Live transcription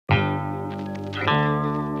Welcome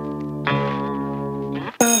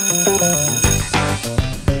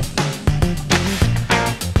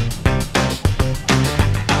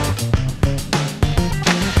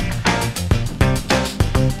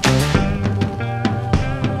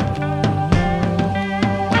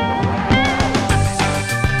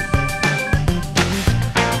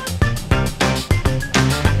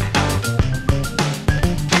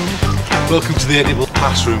to the edible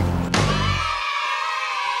classroom.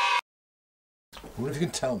 I wonder if you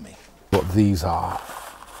can tell me what these are.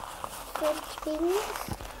 French beans.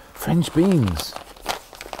 French beans.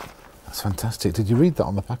 That's fantastic. Did you read that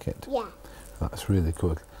on the packet? Yeah. That's really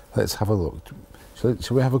good. Let's have a look. Shall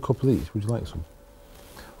we have a couple each? Would you like some?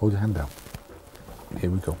 Hold your hand out.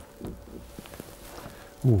 Here we go.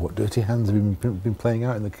 Ooh, what dirty hands have you been playing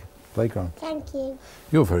out in the playground? Thank you.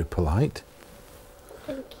 You're very polite.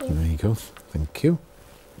 Thank you. There you go. Thank you.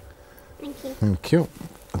 Thank you. Thank you.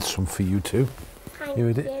 And some for you too. Thank Here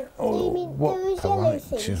it you. is. Do you mean what those yellow polite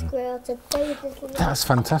things children. grow out of those little That's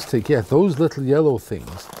fantastic. Yeah, those little yellow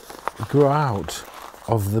things grow out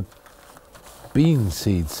of the bean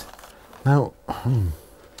seeds. Now,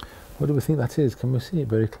 what do we think that is? Can we see it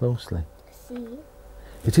very closely? seed?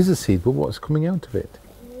 It is a seed, but what's coming out of it?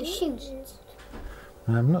 A shoot.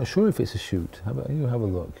 I'm not sure if it's a shoot. How about you have a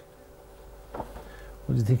look?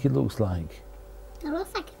 What do you think it looks like? It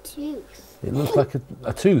looks like a tooth. It looks like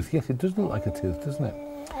a tooth. Yes, it does look like a tooth, doesn't it?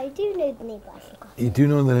 I do know the name, but I forgot. You do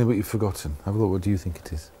know the name, but you've forgotten. Have a look. What do you think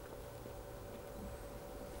it is?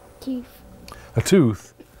 Tooth. A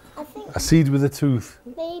tooth? I think A seed with a tooth?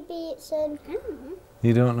 maybe it's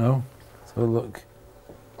You don't know? Let's have a look.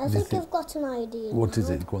 I Do you think think- I've got an idea. What is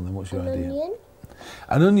now. it? Go on then, what's your An idea? onion.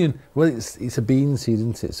 An onion? Well, it's a bean seed,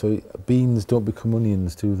 isn't it? So beans don't become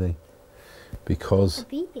onions, do they? Because A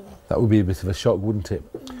bean. that would be a bit of a shock, wouldn't it?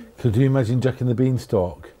 Could you imagine Jack and the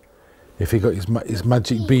Beanstalk if he got his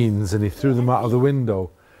magic beans and he threw them out of the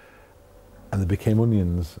window and they became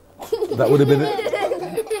onions? That would have been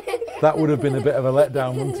a bit of a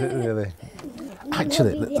letdown, wouldn't it? Really.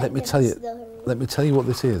 Actually, let me tell you what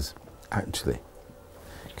this is. Actually,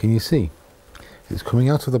 can you see? It's coming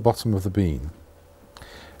out of the bottom of the bean,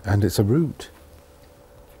 and it's a root.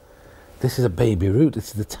 This is a baby root. This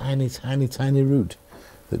is the tiny, tiny, tiny root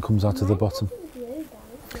that comes out of the bottom.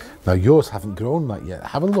 Now yours haven't grown that yet.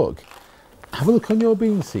 Have a look. Have a look on your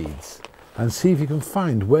bean seeds and see if you can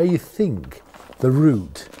find where you think the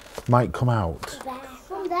root might come out.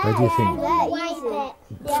 Where do you think?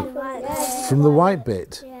 From the white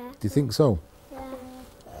bit? Yeah. Do you think so? Yeah.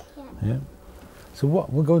 Yeah. So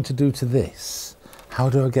what we're going to do to this,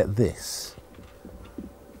 how do I get this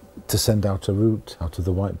to send out a root out of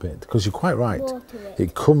the white bit? Because you're quite right. Water it.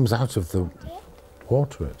 It comes out of the...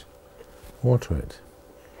 Water it. Water it.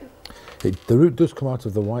 The root does come out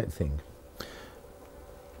of the white thing.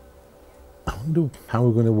 I wonder how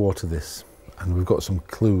we're going to water this. And we've got some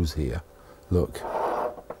clues here. Look.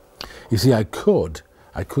 You see, I could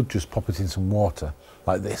just pop it in some water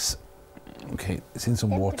like this. Okay, it's in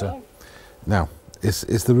some water. Now,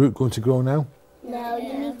 is the root going to grow now? No,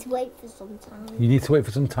 you need to wait for some time. You need to wait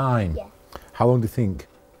for some time. Yeah. How long do you think?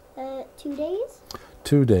 2 days?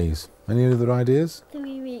 2 days. Any other ideas?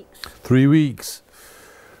 3 weeks. 3 weeks.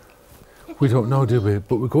 We don't know, do we?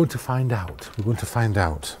 But we're going to find out. We're going to find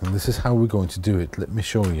out. And this is how we're going to do it. Let me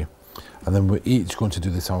show you. And then we're each going to do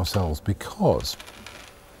this ourselves because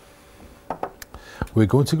we're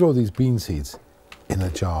going to grow these bean seeds in a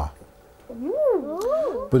jar.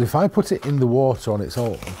 Ooh. But if I put it in the water on its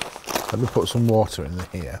own, let me put some water in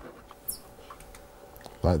here.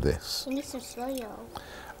 Like this. You need some soil.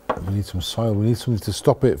 We need some soil. We need something to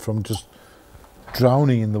stop it from just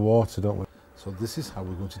drowning in the water, don't we? So this is how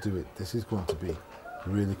we're going to do it. This is going to be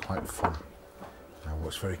really quite fun. Now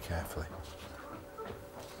watch very carefully.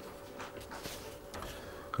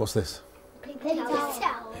 What's this? Paper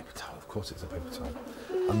towel. Paper towel. Of course it's a paper towel.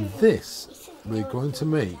 And this we're going to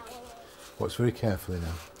make, watch very carefully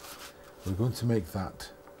now, we're going to make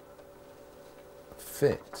that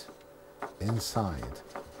fit inside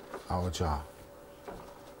our jar.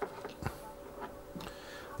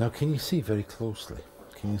 Now can you see very closely?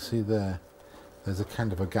 Can you see there? There's a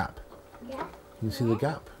kind of a gap. Yeah. Can you see the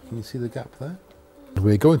gap? Can you see the gap there?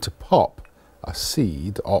 We're going to pop a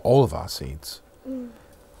seed, or all of our seeds,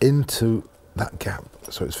 into that gap.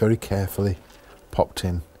 So it's very carefully popped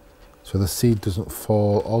in. So the seed doesn't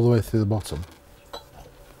fall all the way through the bottom.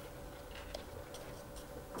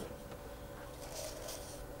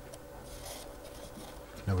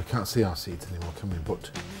 Now we can't see our seeds anymore, can we? But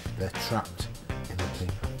they're trapped in the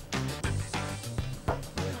paper.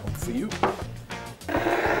 There's one for you.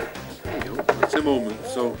 It's a moment.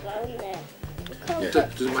 So cold. Yeah,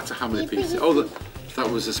 it doesn't matter how many pieces. Oh, that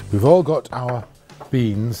was a... We've all got our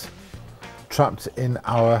beans trapped in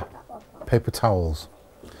our paper towels.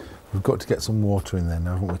 We've got to get some water in there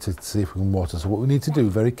now, haven't we, to see if we can water. So what we need to do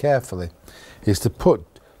very carefully is to put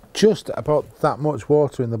just about that much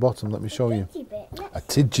water in the bottom. Let me show you. A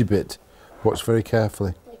tidgy bit. Watch very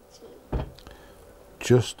carefully.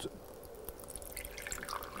 Just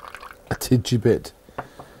a tidgy bit.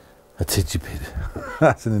 A tidgy bit.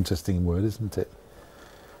 That's an interesting word, isn't it?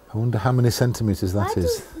 I wonder how many centimetres that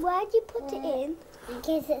is. Where do you put it in? In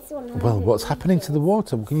case it's one. Well, what's happening to the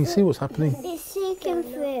water? Can you see what's happening? It's seeping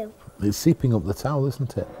through. It's seeping up the towel,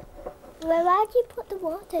 isn't it? Well, where do you put the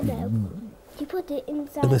water though? Do you put it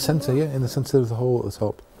inside? In the centre, yeah, in the centre of the hole at the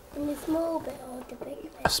top. In the small bit or the big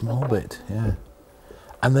bit? A small bit, yeah.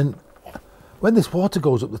 And then when this water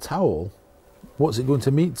goes up the towel, what's it going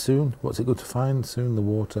to meet soon? What's it going to find soon, the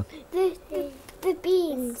water? The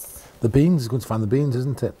beans. The beans is going to find the beans,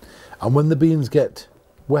 isn't it? And when the beans get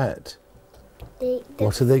wet,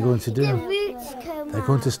 what are they going to do? The roots come They're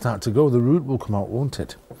going to start to grow. The root will come out, won't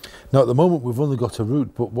it? Now, at the moment, we've only got a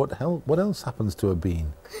root, but what else happens to a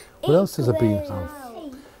bean? What else does a bean have?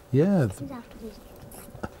 Yeah. If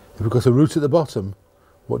we've got a root at the bottom,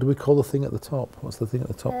 what do we call the thing at the top? What's the thing at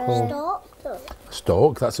the top called? Stalk. A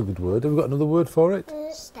stalk, that's a good word. Have we got another word for it?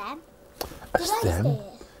 Stem. A stem?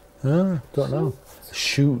 Don't know. A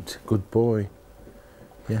shoot, good boy.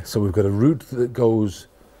 Yeah, so we've got a root that goes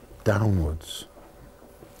downwards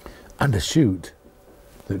and a shoot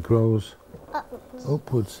that grows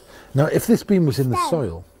upwards. Now, if this bean was in the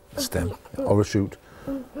soil, a stem or a shoot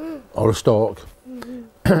or a stalk,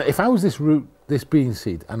 if I was this bean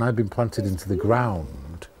seed and I'd been planted into the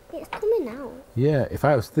ground, It's coming out. yeah, if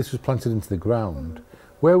this was planted into the ground,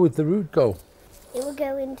 where would the root go? It will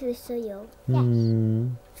go into the soil.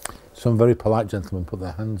 Some very polite gentlemen put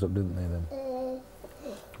their hands up, didn't they? Then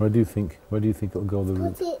where do you think it'll go? The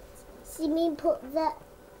root? Put it. So you mean put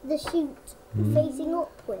the shoot facing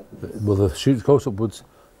upwards? Well, the shoot goes upwards.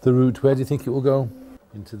 The root, where do you think it will go?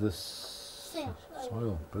 Into the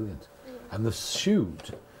soil. Brilliant. And the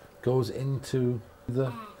shoot goes into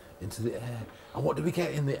the air. And what do we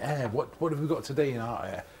get in the air? What have we got today in our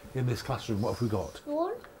air? In this classroom, what have we got?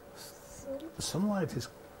 The sunlight is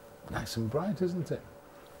nice and bright, isn't it?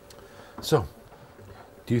 So,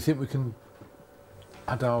 do you think we can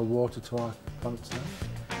add our water to our plants now?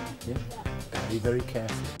 Yeah? Very, very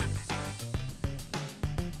carefully.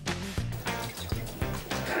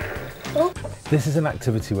 This is an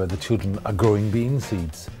activity where the children are growing bean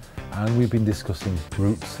seeds, and we've been discussing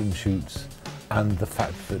roots and shoots and the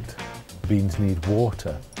fact that beans need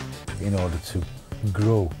water in order to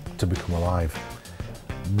grow, to become alive.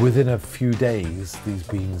 Within a few days, these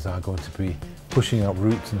beans are going to be pushing out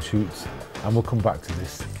roots and shoots, and we'll come back to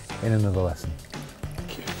this in another lesson.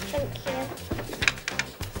 Thank you.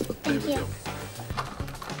 There we go.